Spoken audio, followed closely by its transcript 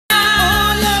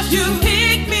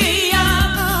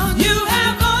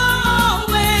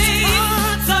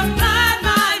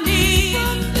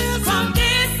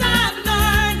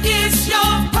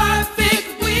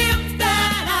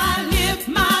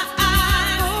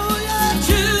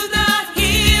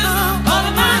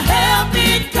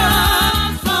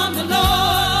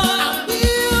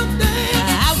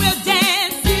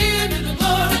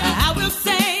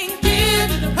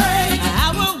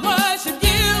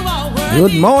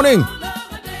Good morning.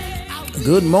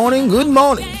 Good morning. Good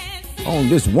morning. On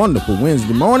this wonderful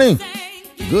Wednesday morning.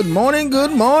 Good morning.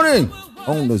 Good morning.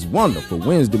 On this wonderful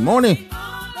Wednesday morning.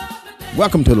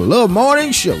 Welcome to the Love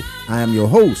Morning Show. I am your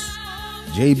host,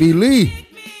 JB Lee.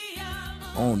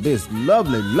 On this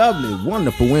lovely, lovely,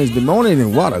 wonderful Wednesday morning.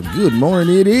 And what a good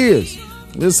morning it is.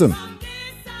 Listen,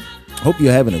 hope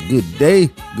you're having a good day.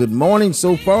 Good morning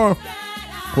so far.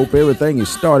 Hope everything is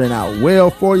starting out well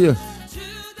for you.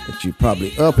 That you're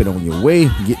probably up and on your way,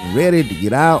 getting ready to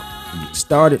get out and get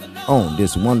started on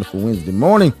this wonderful Wednesday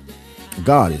morning.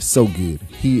 God is so good.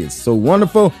 He is so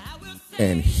wonderful.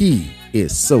 And he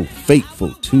is so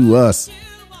faithful to us.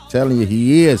 I'm telling you,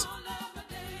 he is.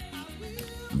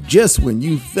 Just when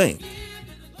you think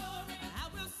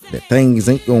that things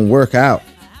ain't going to work out,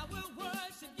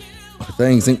 or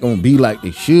things ain't going to be like they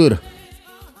should,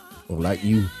 or like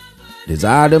you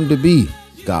desire them to be,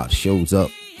 God shows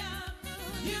up.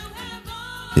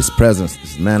 His presence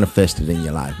is manifested in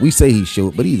your life. We say he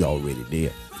showed, but he's already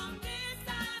there.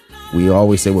 We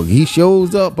always say, well, he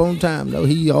shows up on time. No,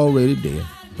 he already there.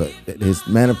 But his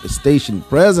manifestation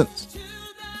presence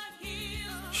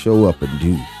show up and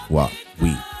do what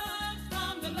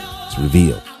it's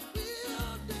revealed.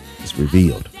 It's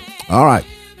revealed. All right.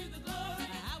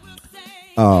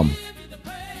 Well,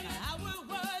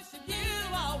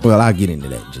 I'll get into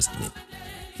that in just a minute.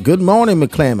 Good morning,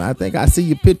 McClammy. I think I see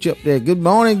your picture up there. Good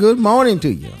morning to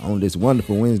you on this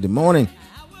wonderful Wednesday morning.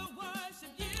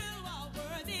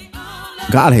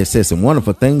 God has said some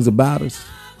wonderful things about us.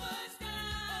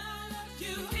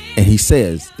 And he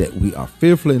says that we are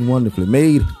fearfully and wonderfully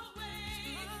made.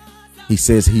 He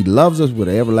says he loves us with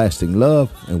an everlasting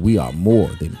love, and we are more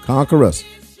than conquerors.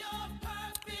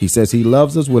 He says he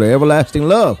loves us with an everlasting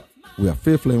love. We are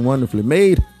fearfully and wonderfully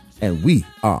made, and we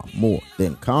are more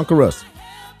than conquerors.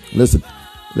 Listen,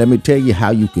 let me tell you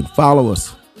how you can follow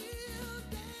us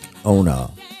on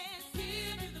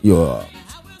your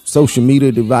social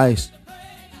media device,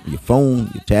 your phone,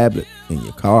 your tablet, and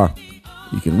your car.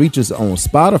 You can reach us on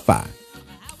Spotify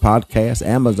podcasts,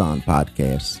 Amazon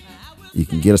podcasts. You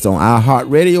can get us on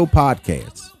iHeartRadio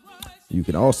podcasts. You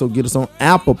can also get us on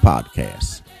Apple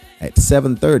Podcasts at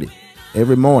 7:30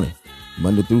 every morning,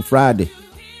 Monday through Friday.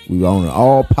 We're on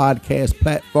all podcast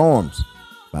platforms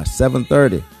by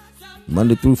 7:30.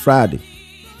 Monday through Friday.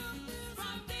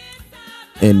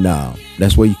 And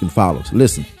that's where you can follow us.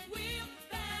 Listen,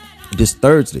 this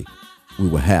Thursday, we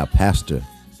will have Pastor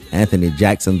Anthony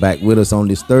Jackson back with us on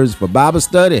this Thursday for Bible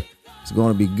study. It's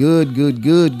going to be good.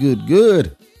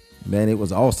 Man, it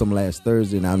was awesome last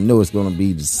Thursday, and I know it's going to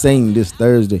be the same this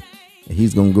Thursday. And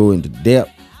he's going to go into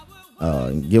depth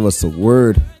and give us a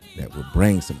word that will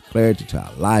bring some clarity to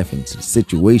our life and to the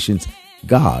situations.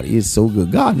 God is so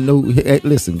good. God know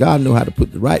how to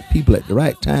put the right people at the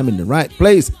right time in the right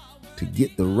place to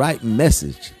get the right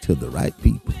message to the right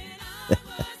people.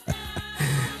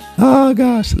 Oh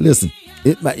gosh, listen.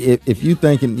 If you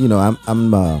thinking, I'm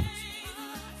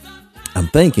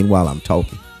thinking while I'm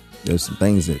talking. There's some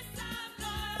things that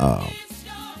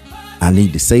I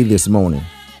need to say this morning.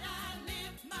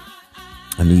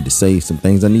 I need to say some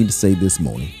things I need to say this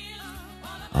morning.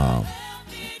 I'm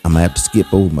gonna have to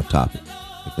skip over my topic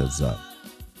because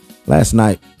last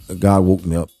night God woke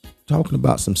me up talking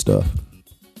about some stuff,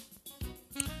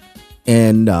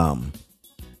 and I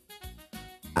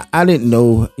didn't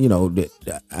know,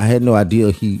 that I had no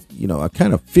idea he, I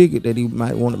kind of figured that he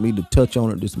might wanted me to touch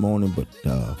on it this morning, but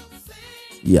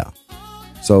yeah.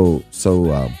 So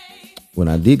when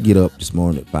I did get up this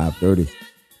morning at 5:30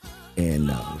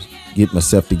 and get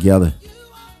myself together,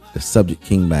 the subject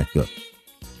came back up.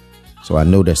 So I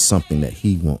know that's something that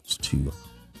he wants to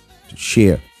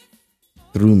share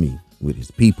through me with his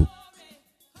people.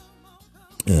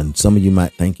 And some of you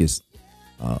might think it's,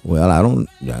 that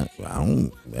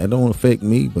don't affect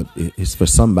me, but it's for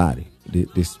somebody.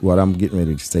 This what I'm getting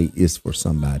ready to say is for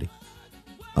somebody.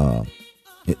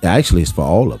 It actually is for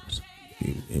all of us.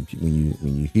 When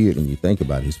you hear it and you think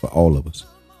about it, it's for all of us.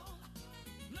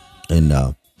 And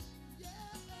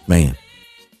man,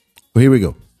 well, here we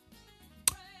go.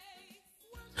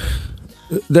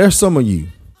 There's some of you,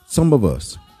 some of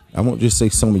us. I won't just say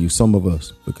some of you, some of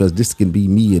us, because this can be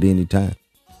me at any time.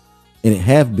 And it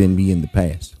have been me in the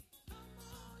past.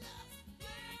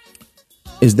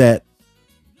 Is that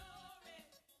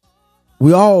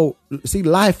we all see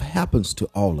life happens to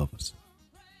all of us.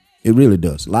 It really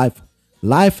does. Life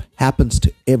happens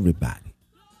to everybody.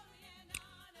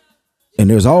 And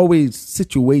there's always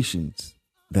situations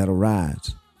that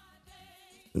arise.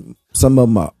 Some of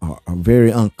them are very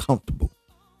uncomfortable.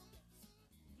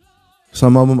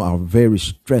 Some of them are very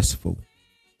stressful.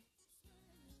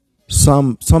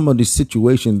 some of these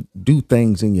situations do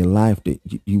things in your life that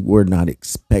you were not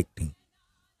expecting.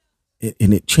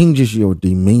 And it changes your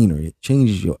demeanor. It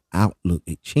changes your outlook.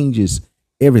 It changes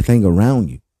everything around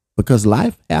you because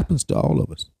life happens to all of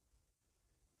us.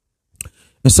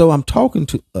 And so I'm talking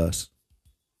to us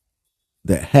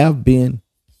that have been,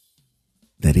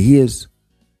 that is,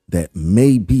 that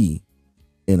may be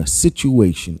in a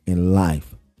situation in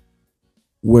life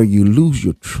where you lose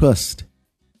your trust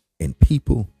in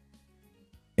people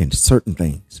and certain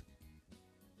things.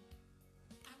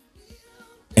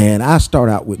 And I start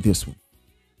out with this one.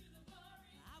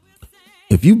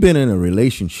 If you've been in a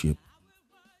relationship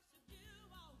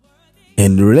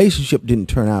and the relationship didn't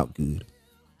turn out good,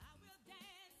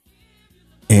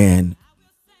 and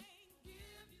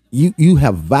you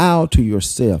have vowed to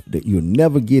yourself that you'll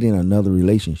never get in another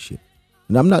relationship.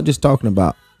 And I'm not just talking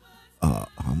about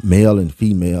male and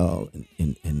female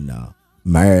and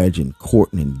marriage and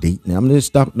courting and dating. I'm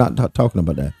just not talking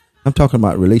about that. I'm talking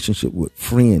about relationship with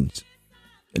friends.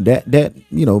 That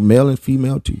male and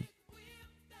female too.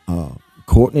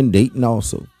 Courting and dating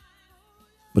also.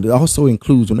 But it also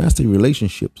includes, when I say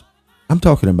relationships, I'm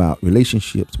talking about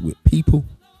relationships with people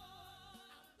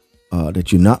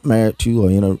that you're not married to, or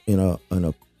in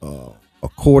a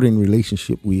courting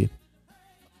relationship with,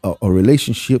 a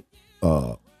relationship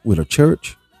with a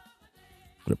church,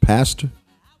 with a pastor,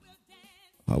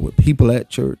 with people at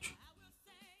church,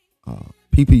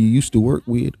 people you used to work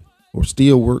with or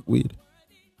still work with,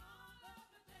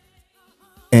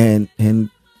 and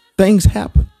things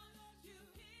happen.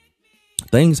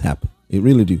 Things happen. It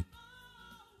really do.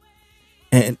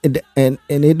 And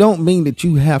it don't mean that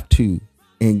you have to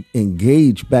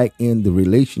engage back in the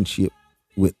relationship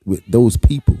with those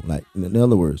people. Like, in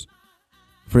other words,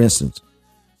 for instance,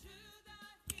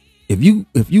 if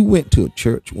you went to a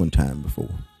church one time before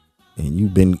and you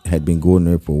had been going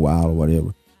there for a while or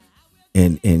whatever,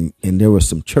 and there was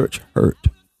some church hurt.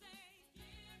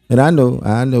 And I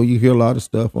know you hear a lot of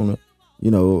stuff on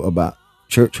about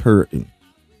church hurt and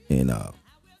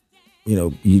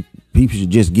people should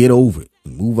just get over it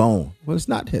and move on. Well, it's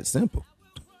not that simple.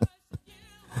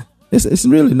 It's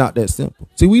really not that simple.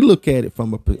 See, we look at it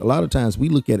from a lot of times we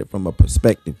look at it from a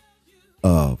perspective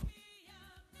of,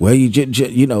 well, you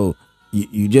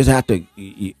just have to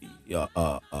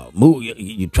move.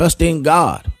 You trust in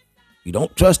God. You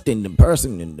don't trust in the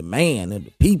person and the man and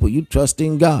the people. You trust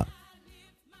in God.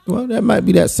 Well, that might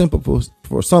be that simple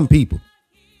for some people,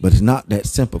 but it's not that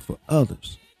simple for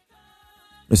others.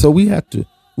 And so we have to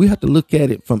look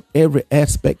at it from every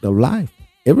aspect of life.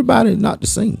 Everybody is not the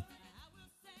same.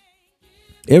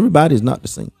 Everybody's not the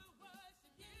same.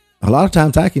 A lot of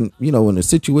times I can, when a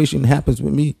situation happens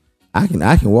with me, I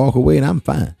can walk away and I'm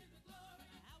fine.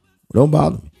 Don't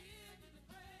bother me.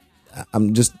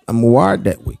 I'm wired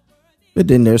that way. But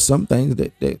then there's some things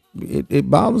that it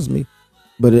bothers me,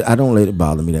 but I don't let it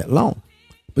bother me that long.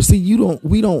 But see,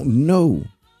 we don't know.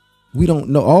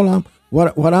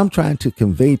 What I'm trying to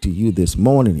convey to you this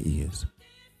morning is,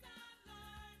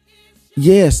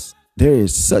 yes, there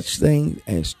is such thing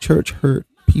as church hurt.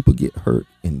 People get hurt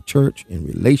in church, in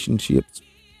relationships,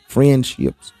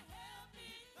 friendships.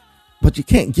 But you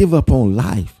can't give up on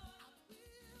life.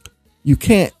 You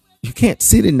can't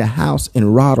sit in the house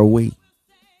and rot away.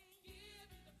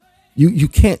 You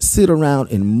can't sit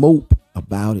around and mope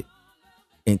about it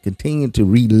and continue to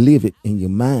relive it in your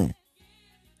mind.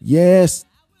 Yes,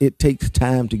 it takes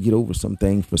time to get over some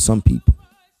things for some people.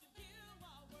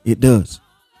 It does.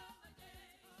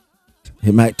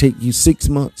 It might take you 6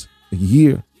 months, a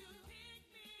year.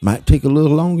 Might take a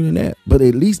little longer than that, but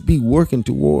at least be working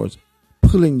towards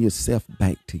pulling yourself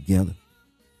back together.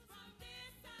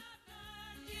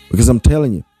 Because I'm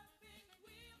telling you,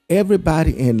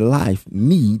 everybody in life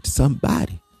needs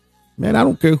somebody. Man, I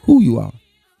don't care who you are.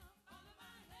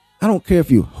 I don't care if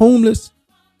you're homeless.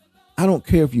 I don't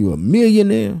care if you're a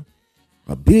millionaire,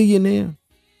 a billionaire.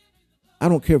 I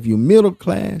don't care if you're middle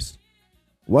class,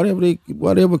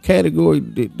 whatever category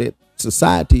that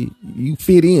society you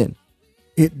fit in.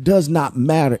 It does not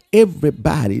matter.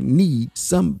 Everybody needs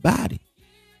somebody.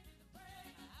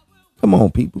 Come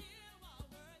on, people.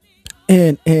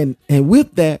 And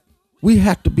with that, we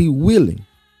have to be willing.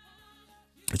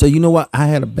 So you know what? I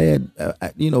had a bad,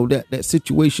 that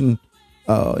situation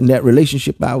in that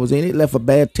relationship I was in. It left a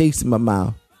bad taste in my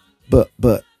mouth. But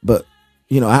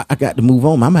I got to move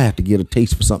on. I'm gonna have to get a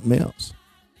taste for something else.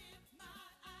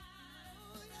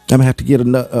 I'm gonna have to get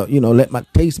another, let my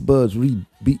taste buds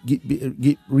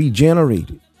get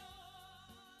regenerated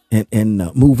and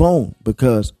move on,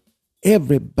 because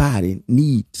everybody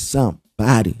needs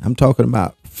somebody. I'm talking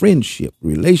about friendship,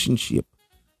 relationship,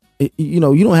 You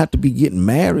know, you don't have to be getting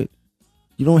married.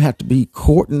 You don't have to be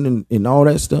courting and all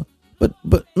that stuff.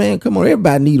 But man, come on,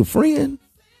 everybody need a friend.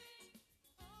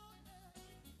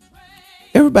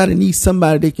 Everybody needs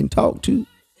somebody they can talk to.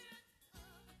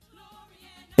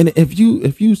 And if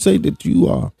you say that you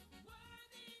are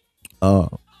a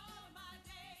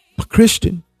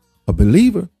Christian, a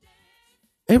believer,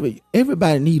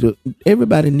 everybody need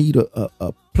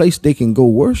a place they can go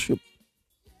worship.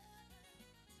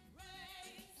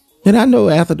 And I know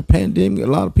after the pandemic, a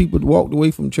lot of people walked away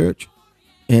from church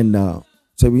and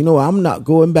said, you know, I'm not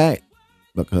going back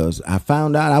because I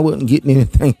found out I wasn't getting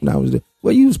anything when I was there.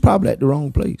 Well, you was probably at the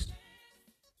wrong place.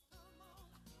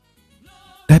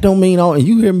 That don't mean all. And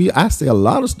you hear me, I say a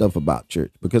lot of stuff about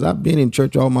church because I've been in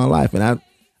church all my life, and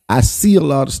I see a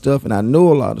lot of stuff and I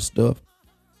know a lot of stuff.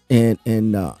 And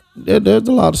there's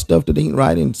a lot of stuff that ain't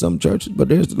right in some churches, but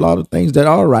there's a lot of things that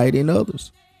are right in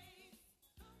others.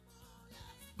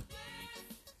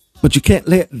 But you can't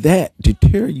let that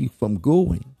deter you from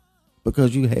going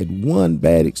because you had one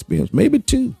bad experience, maybe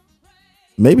two,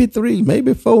 maybe three,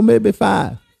 maybe four, maybe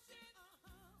five.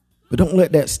 But don't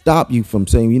let that stop you from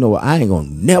saying, you know what, I ain't going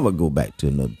to never go back to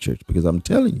another church, because I'm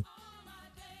telling you,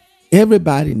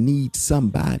 everybody needs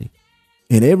somebody.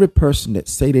 And every person that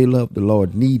say they love the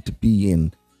Lord need to be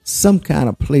in some kind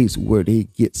of place where they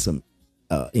get some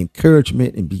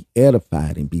encouragement and be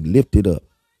edified and be lifted up.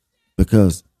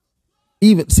 Because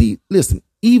even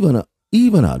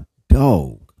a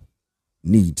dog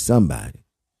needs somebody.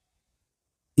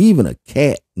 Even a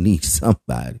cat needs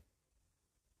somebody.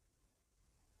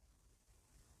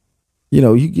 You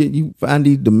know, you find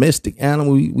these domestic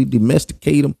animals, we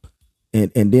domesticate them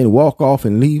and then walk off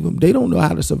and leave them. They don't know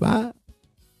how to survive.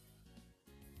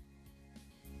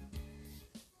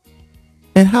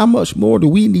 And how much more do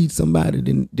we need somebody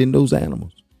than those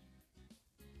animals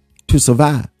to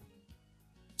survive?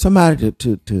 Somebody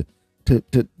to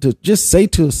just say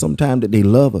to us sometime that they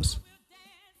love us.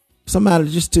 Somebody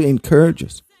just to encourage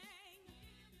us.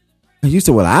 And you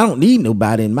say, well, I don't need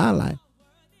nobody in my life.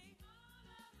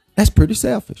 That's pretty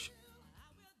selfish.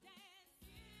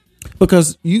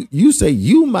 Because you say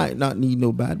you might not need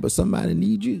nobody, but somebody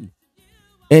needs you.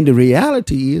 And the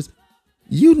reality is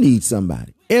you need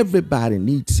somebody. Everybody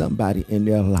needs somebody in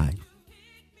their life.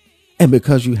 And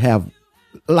because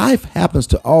life happens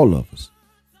to all of us.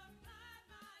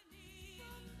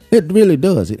 It really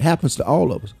does. It happens to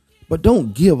all of us. But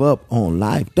don't give up on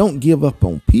life. Don't give up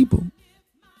on people.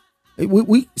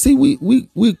 We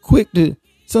quick to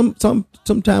sometimes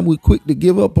we're quick to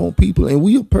give up on people, and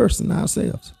we're a person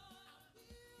ourselves.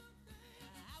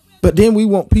 But then we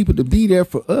want people to be there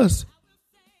for us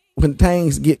when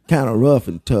things get kind of rough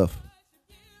and tough.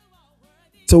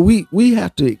 So we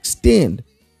have to extend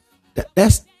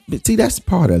that's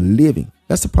part of living.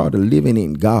 That's a part of living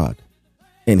in God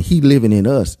and He living in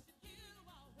us.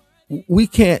 We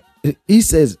can't, he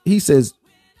says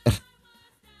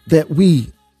that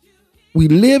we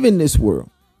live in this world,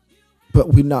 but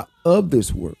we're not of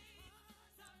this world.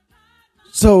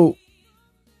 So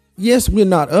yes, we're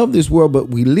not of this world, but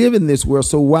we live in this world.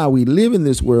 So while we live in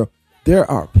this world, there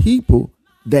are people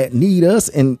that need us,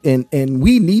 and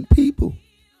we need people.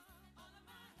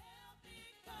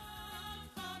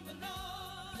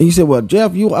 And you say, well,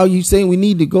 Jeff, are you saying we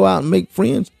need to go out and make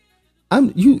friends?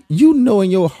 You know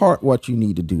in your heart what you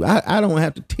need to do. I don't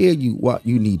have to tell you what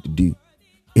you need to do.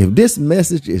 If this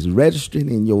message is registering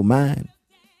in your mind,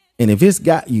 and if it's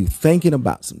got you thinking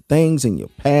about some things in your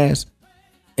past,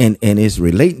 and it's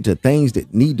relating to things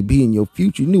that need to be in your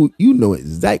future, you know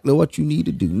exactly what you need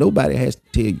to do. Nobody has to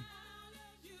tell you.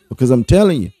 Because I'm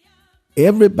telling you,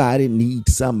 everybody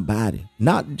needs somebody,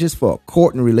 not just for a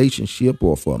courting relationship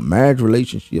or for a marriage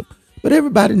relationship, but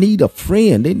everybody needs a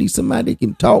friend. They need somebody they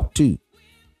can talk to.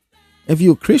 If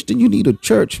you're a Christian, you need a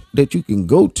church that you can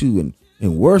go to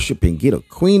and worship and get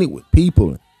acquainted with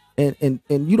people. And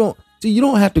you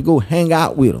don't have to go hang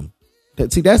out with them.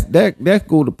 That's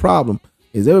go the problem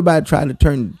is everybody trying to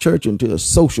turn the church into a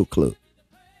social club.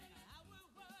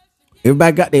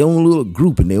 Everybody got their own little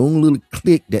group and their own little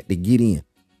clique that they get in.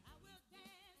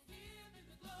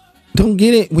 Don't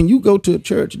get it when you go to a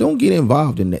church. Don't get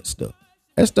involved in that stuff.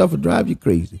 That stuff will drive you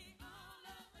crazy.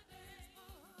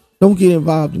 Don't get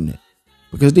involved in that,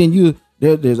 because then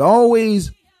there's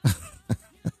always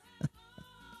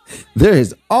there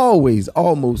is always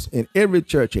almost in every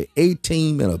church an A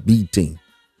team and a B team.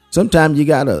 Sometimes you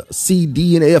got a C,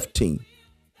 D, and F team,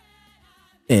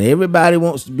 and everybody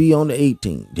wants to be on the A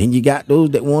team. Then you got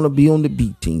those that want to be on the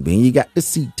B team. Then you got the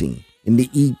C team and the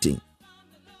E team,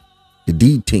 the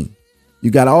D team.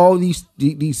 You got all these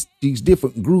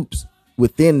different groups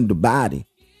within the body.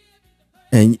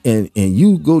 and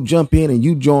you go jump in and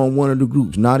you join one of the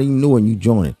groups, not even knowing you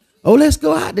joining. Oh, let's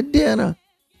go out to dinner.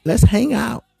 Let's hang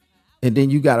out. And then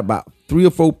you got about 3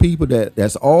 or 4 people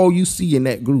that's all you see in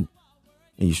that group.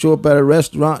 And you show up at a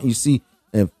restaurant and you see,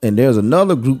 and there's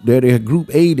another group there, there's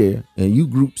group A there, and you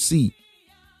group C.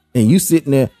 And you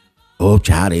sitting there, oh,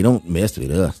 child, they don't mess with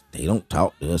us. They don't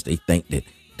talk to us. They think that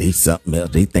they something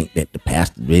else. They think that the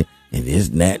pastor did and this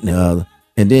and that and the other.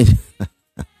 And then,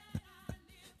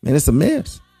 man, it's a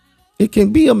mess. It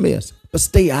can be a mess, but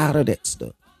stay out of that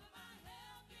stuff.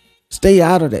 Stay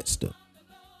out of that stuff.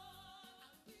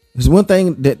 There's one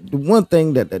thing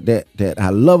that I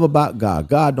love about God.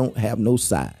 God don't have no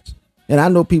sides. And I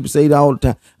know people say it all the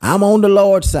time. I'm on the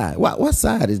Lord's side. What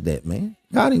side is that, man?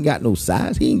 God ain't got no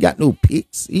sides. He ain't got no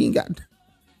picks. He ain't got.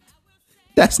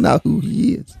 That's not who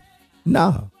he is.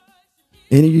 No.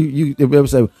 And you ever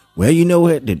say, well, you know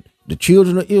what? The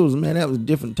children of Israel, man, that was a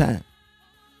different time.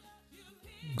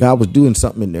 God was doing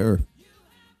something in the earth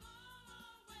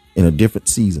in a different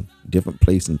season, different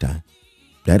place and time.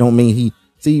 That don't mean he.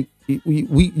 See,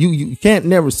 you can't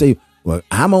never say, well,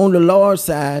 I'm on the Lord's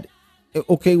side.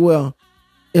 Okay, well,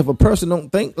 if a person don't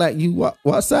think like you,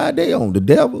 what side they on? The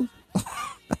devil?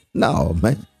 No,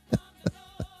 man.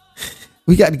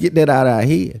 We got to get that out of our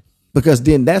head, because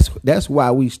then that's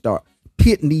why we start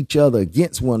pitting each other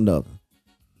against one another.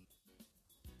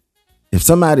 If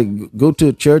somebody go to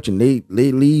a church and they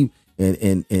leave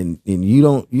and you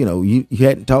don't, you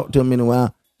hadn't talked to them in a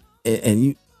while,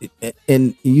 and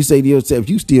you say to yourself,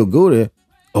 you still go there.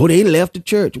 Oh, they left the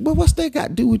church. Well, what's that got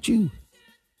to do with you?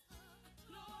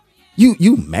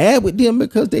 You mad with them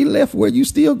because they left where you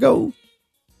still go?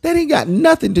 That ain't got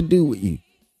nothing to do with you.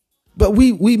 But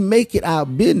we make it our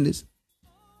business.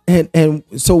 And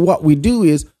so what we do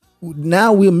is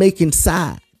now we're making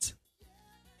sides.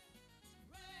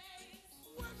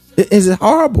 It's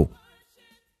horrible.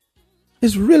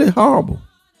 It's really horrible.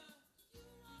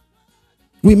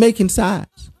 We're making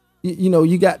sides.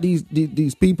 You got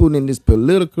these people in this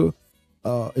political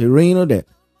arena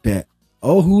that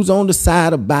who's on the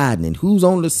side of Biden and who's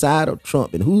on the side of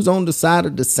Trump and who's on the side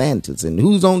of DeSantis and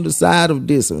who's on the side of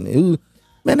this and who.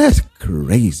 Man, that's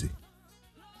crazy.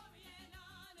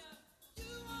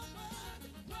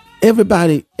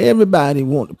 Everybody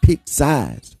want to pick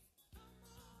sides.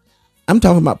 I'm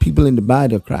talking about people in the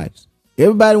body of Christ.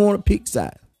 Everybody want to pick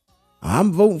sides.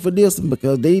 I'm voting for this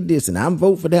because they this and I'm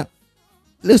voting for that.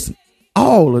 Listen,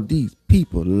 all of these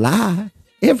people lie.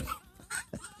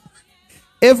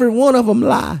 Every one of them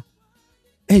lie.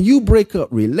 And you break up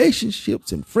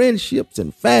relationships and friendships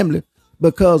and family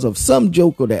because of some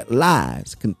joker that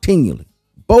lies continually.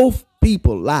 Both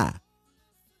people lie.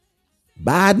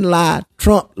 Biden lied,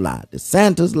 Trump lied,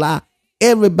 DeSantis lied,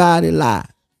 everybody lied.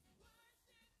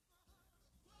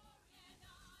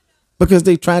 Because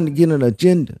they're trying to get an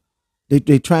agenda.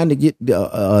 They're trying to get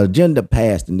the agenda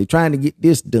passed, and they're trying to get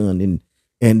this done,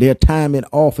 and their time in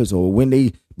office, or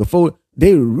when before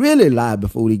they really lie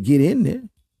before they get in there.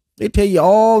 They tell you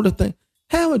all the things.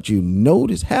 Haven't you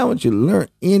noticed? Haven't you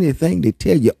learned anything? They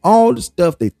tell you all the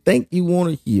stuff they think you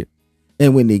want to hear.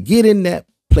 And when they get in that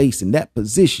place, in that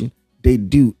position, they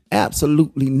do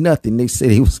absolutely nothing they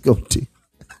said they was going to.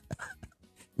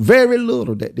 Very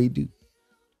little that they do.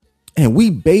 And we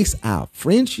base our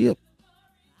friendship,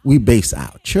 we base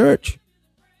our church,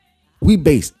 we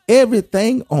base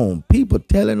everything on people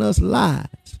telling us lies.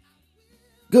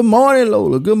 Good morning,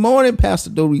 Lola. Good morning, Pastor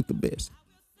Doretha Best.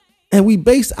 And we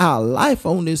base our life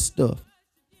on this stuff.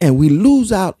 And we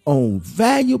lose out on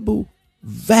valuable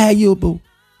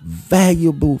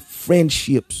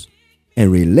friendships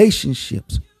and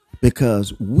relationships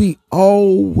because we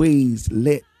always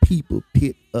let people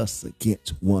pit us against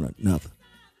one another.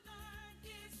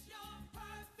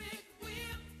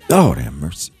 Lord have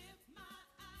mercy.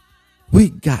 We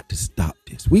got to stop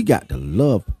this. We got to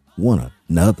love one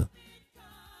another.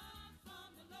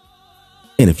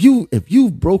 And if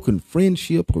you've broken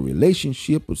friendship or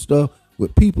relationship or stuff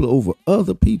with people over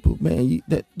other people, man,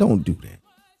 don't do that.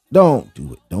 Don't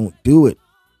do it. Don't do it.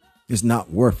 It's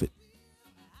not worth it.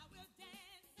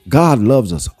 God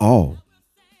loves us all.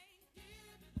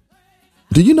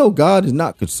 Do you know God is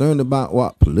not concerned about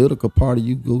what political party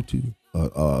you go to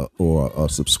or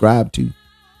subscribe to?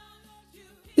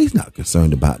 He's not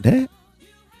concerned about that.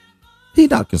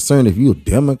 He's not concerned if you're a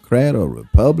Democrat or a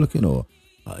Republican or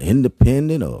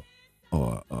independent or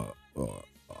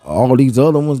all these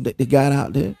other ones that they got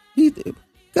out there.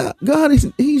 God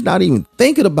isn't. He's not even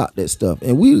thinking about that stuff,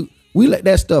 and we let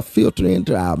that stuff filter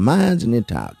into our minds and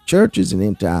into our churches and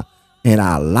into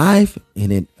our life.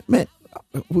 And then, man,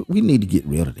 we need to get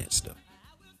rid of that stuff.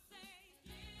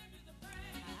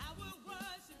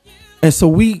 And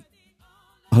so a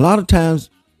lot of times,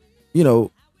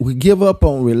 we give up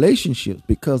on relationships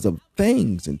because of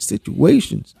things and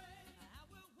situations.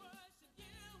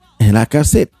 And like I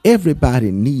said,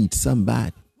 everybody needs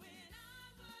somebody.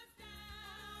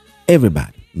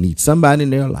 Everybody needs somebody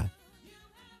in their life.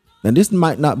 Now, this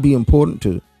might not be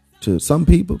important to some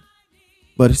people,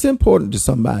 but it's important to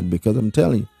somebody, because I'm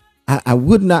telling you,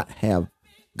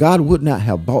 God would not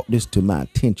have brought this to my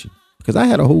attention, because I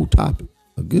had a whole topic,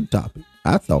 a good topic,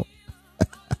 I thought.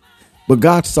 But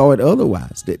God saw it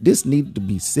otherwise, that this needed to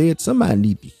be said. Somebody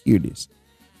need to hear this.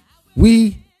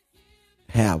 We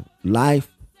have life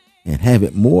and have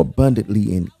it more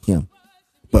abundantly in Him.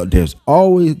 But there's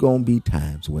always going to be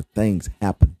times when things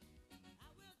happen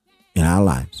in our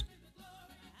lives,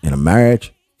 in a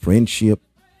marriage, friendship,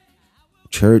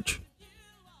 church,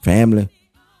 family.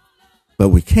 But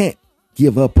we can't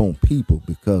give up on people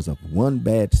because of one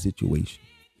bad situation.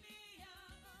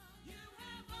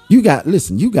 You got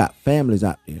families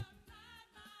out there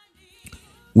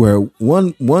where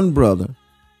one brother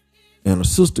and a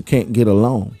sister can't get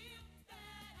along.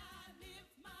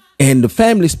 And the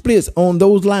family splits on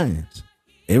those lines.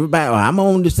 Everybody, I'm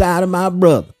on the side of my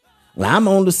brother. Well, I'm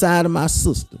on the side of my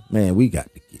sister. Man, we got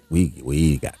to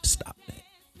stop that.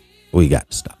 We got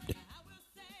to stop that.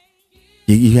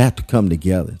 You have to come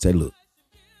together and say, look,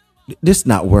 this is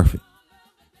not worth it.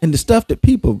 And the stuff that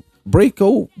people break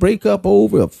up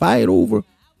over or fight over,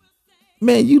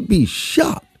 man, you'd be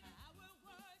shocked.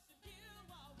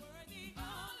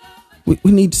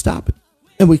 We need to stop it.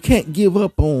 And we can't give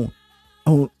up on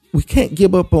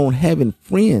having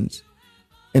friends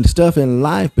and stuff in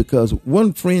life because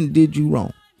one friend did you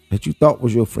wrong that you thought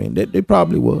was your friend. That they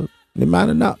probably was. They might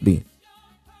have not been.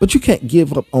 But you can't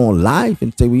give up on life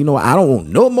and say, well, I don't want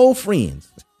no more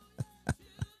friends.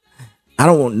 I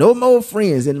don't want no more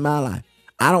friends in my life.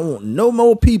 I don't want no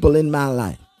more people in my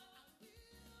life.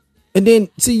 And then,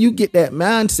 see, you get that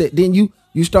mindset. Then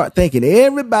you start thinking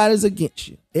everybody's against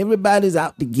you. Everybody's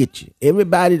out to get you.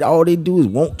 Everybody, all they do is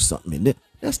want something.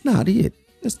 That's not it.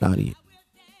 That's not it.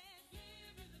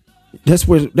 That's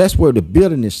where the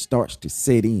bitterness starts to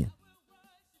set in.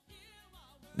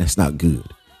 That's not good.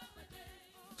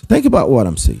 So think about what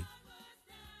I'm saying.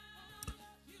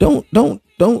 Don't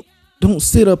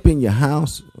sit up in your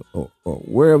house or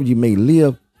wherever you may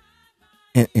live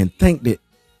and think that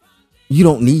you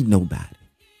don't need nobody.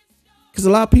 Because a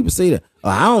lot of people say that, oh,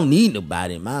 I don't need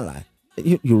nobody in my life.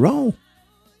 You're wrong.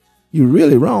 You're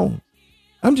really wrong.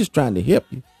 I'm just trying to help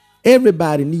you.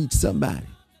 Everybody needs somebody.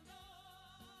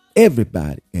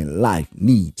 Everybody in life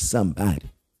needs somebody.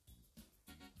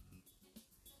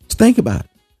 Just think about it.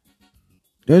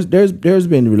 There's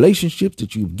been relationships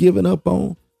that you've given up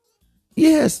on.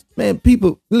 Yes, man,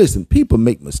 people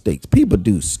make mistakes. People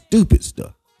do stupid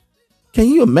stuff. Can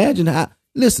you imagine how,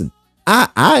 listen,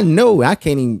 I know I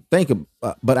can't even think of,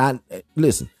 but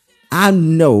I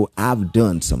know I've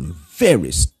done some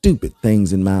very stupid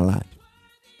things in my life.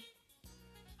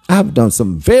 I've done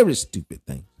some very stupid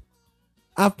things.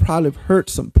 I've probably hurt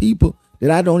some people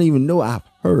that I don't even know I've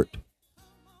hurt.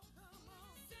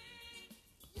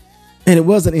 And it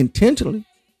wasn't intentionally.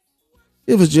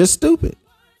 It was just stupid.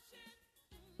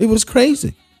 It was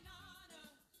crazy.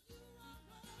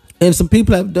 And some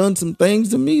people have done some things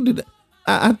to me that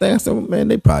I think I said, well, man,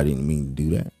 they probably didn't mean to do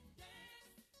that.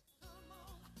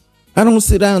 I don't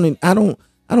sit down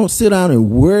and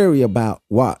worry about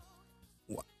what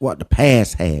the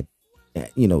past had,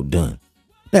 done.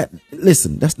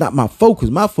 That's not my focus.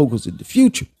 My focus is the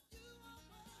future.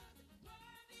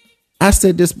 I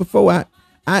said this before.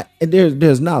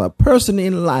 There's not a person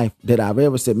in life that I've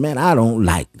ever said, man, I don't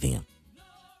like them.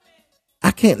 I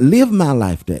can't live my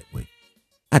life that way.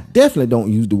 I definitely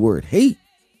don't use the word hate.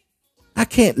 I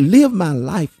can't live my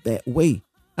life that way.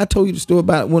 I told you the story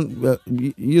about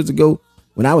years ago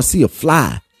when I would see a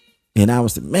fly and I would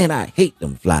say, man, I hate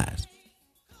them flies.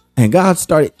 And God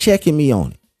started checking me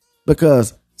on it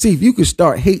because, see, if you could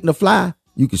start hating a fly,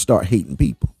 you could start hating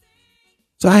people.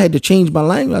 So I had to change my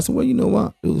language. I said, well, you know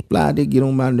what? Those flies, they get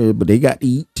on my nerves, but they got to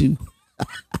eat too.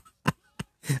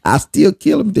 I still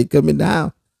kill them if they coming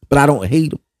down, but I don't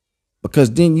hate them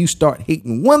because then you start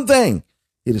hating one thing.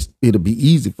 It'll be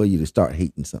easy for you to start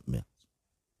hating something else.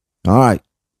 All right.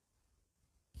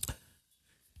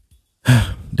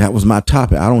 That was my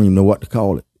topic. I don't even know what to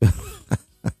call it.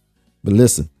 But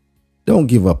listen, don't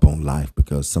give up on life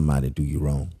because somebody do you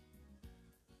wrong.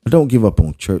 Don't give up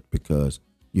on church because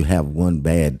you have one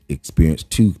bad experience,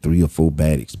 2, 3, or 4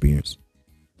 bad experience.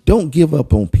 Don't give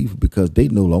up on people because they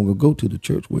no longer go to the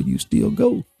church where you still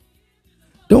go.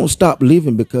 Don't stop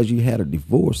living because you had a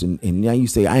divorce and now you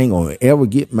say, I ain't going to ever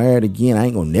get married again. I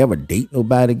ain't going to never date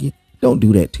nobody again. Don't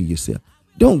do that to yourself.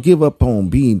 Don't give up on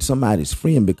being somebody's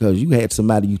friend because you had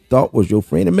somebody you thought was your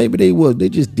friend and maybe they was. They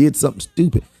just did something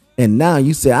stupid. And now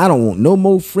you say, I don't want no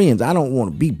more friends. I don't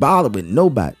want to be bothered with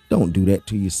nobody. Don't do that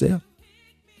to yourself.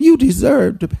 You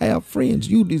deserve to have friends.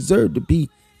 You deserve to be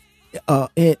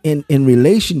in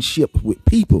relationship with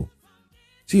people.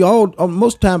 See,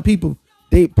 most time people,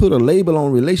 they put a label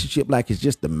on relationship like it's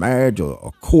just a marriage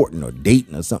or courting or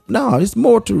dating or something. No, it's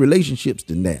more to relationships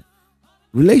than that.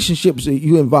 Relationships,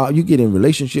 you get in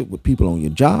relationship with people on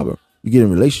your job, or you get in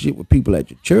relationship with people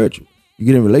at your church, or you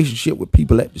get in relationship with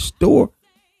people at the store.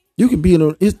 You can be in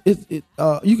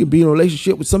a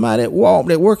relationship with somebody at Walmart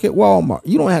that work at Walmart.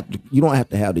 You don't have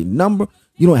to have their number.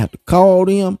 You don't have to call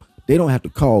them. They don't have to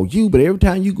call you. But every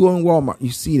time you go in Walmart, you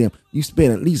see them. You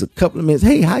spend at least a couple of minutes.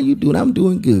 Hey, how you doing? I'm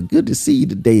doing good. Good to see you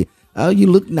today. You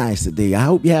look nice today. I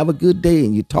hope you have a good day.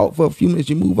 And you talk for a few minutes.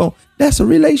 You move on. That's a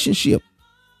relationship.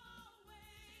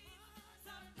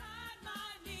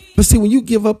 But see, when you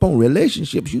give up on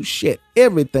relationships, you shut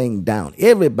everything down,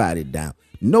 everybody down.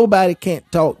 Nobody can't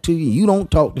talk to you. You don't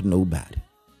talk to nobody.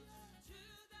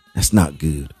 That's not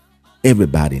good.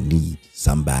 Everybody needs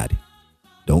somebody.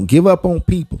 Don't give up on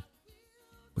people,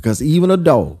 because even a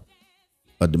dog,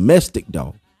 a domestic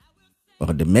dog,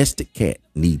 or a domestic cat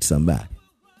needs somebody.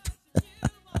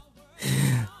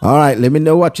 All right, let me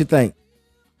know what you think.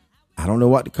 I don't know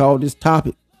what to call this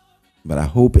topic, but I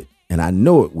hope it, and I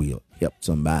know it will help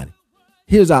somebody.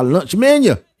 Here's our lunch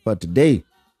menu for today.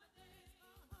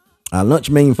 Our lunch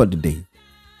menu for today.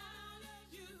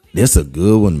 This is a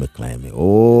good one, McClammy.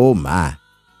 Oh my,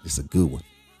 this is a good one.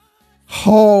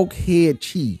 Hog head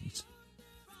cheese,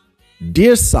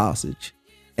 deer sausage,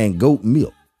 and goat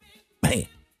milk. Man.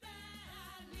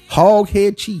 Hog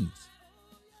head cheese,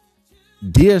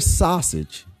 deer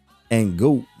sausage, and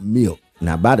goat milk.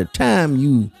 Now, by the time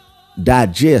you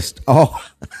digest all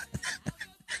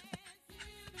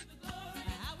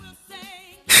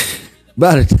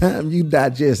by the time you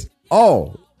digest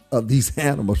all of these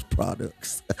animals'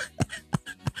 products,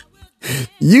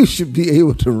 you should be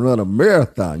able to run a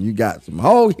marathon. You got some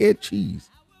hog head cheese,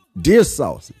 deer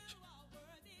sausage,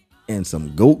 and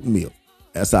some goat milk.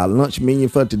 That's our lunch menu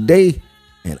for today,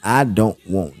 and I don't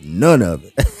want none of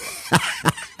it.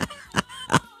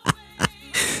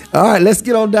 All right, let's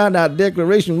get on down to our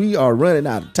declaration. We are running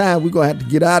out of time. We're going to have to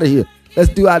get out of here. Let's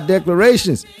do our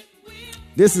declarations.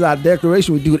 This is our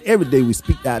declaration. We do it every day. We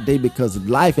speak our day because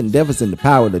life and death is in the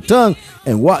power of the tongue.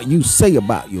 And what you say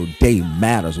about your day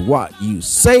matters. What you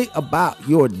say about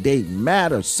your day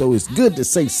matters. So it's good to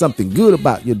say something good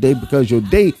about your day because your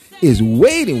day is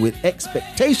waiting with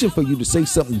expectation for you to say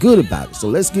something good about it. So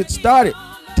let's get started.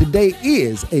 Today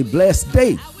is a blessed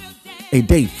day. A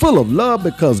day full of love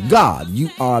because God, you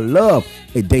are love.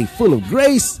 A day full of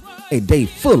grace. A day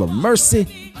full of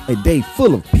mercy. A day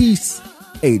full of peace.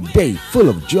 A day full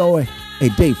of joy, a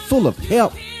day full of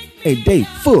help, a day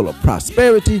full of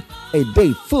prosperity, a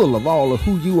day full of all of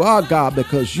who you are, God,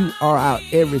 because you are our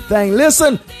everything.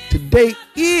 Listen, today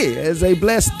is a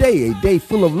blessed day, a day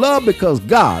full of love because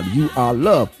God, you are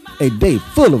love, a day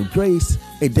full of grace,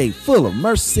 a day full of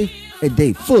mercy, a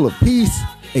day full of peace,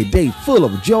 a day full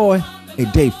of joy, a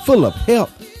day full of help,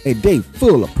 a day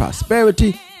full of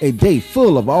prosperity, a day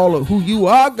full of all of who you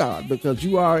are, God, because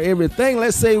you are everything.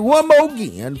 Let's say one more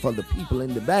again for the people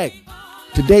in the back.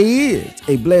 Today is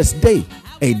a blessed day,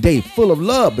 a day full of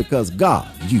love because God,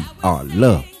 you are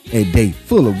love. A day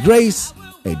full of grace,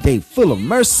 a day full of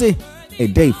mercy, a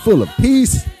day full of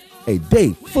peace, a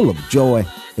day full of joy,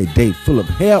 a day full of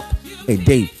help, a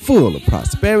day full of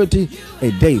prosperity,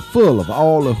 a day full of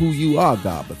all of who you are,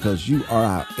 God, because you are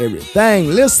our everything.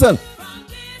 Listen.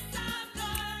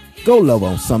 Go love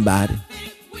on somebody,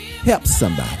 help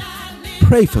somebody,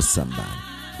 pray for somebody,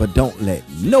 but don't let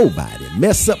nobody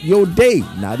mess up your day,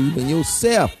 not even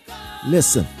yourself.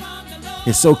 Listen,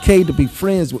 it's okay to be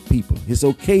friends with people. It's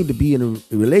okay to be in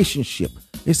a relationship.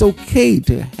 It's okay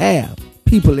to have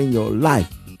people in your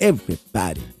life.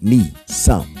 Everybody needs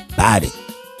somebody.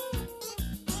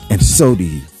 And so do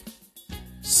you.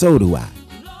 So do I.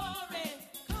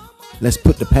 Let's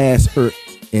put the past hurt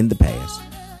in the past.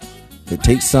 It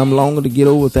takes some longer to get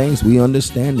over things. We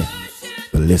understand that.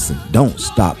 But listen, don't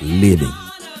stop living.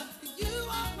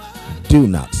 Do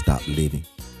not stop living.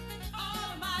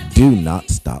 Do not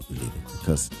stop living.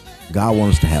 Because God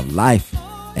wants us to have life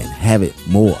and have it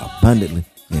more abundantly.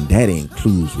 And that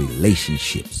includes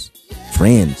relationships,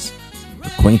 friends,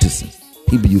 acquaintances,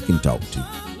 people you can talk to.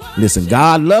 Listen,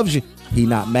 God loves you. He's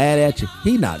not mad at you.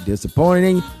 He's not disappointed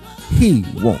in you. He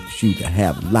wants you to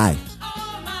have life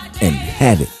and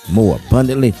have it more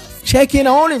abundantly. Check in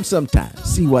on him sometime.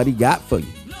 See what he got for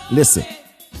you. Listen,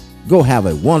 go have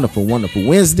a wonderful, wonderful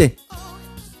Wednesday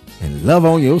and love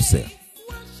on yourself.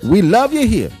 We love you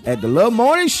here at the Love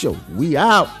Morning Show. We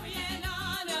out.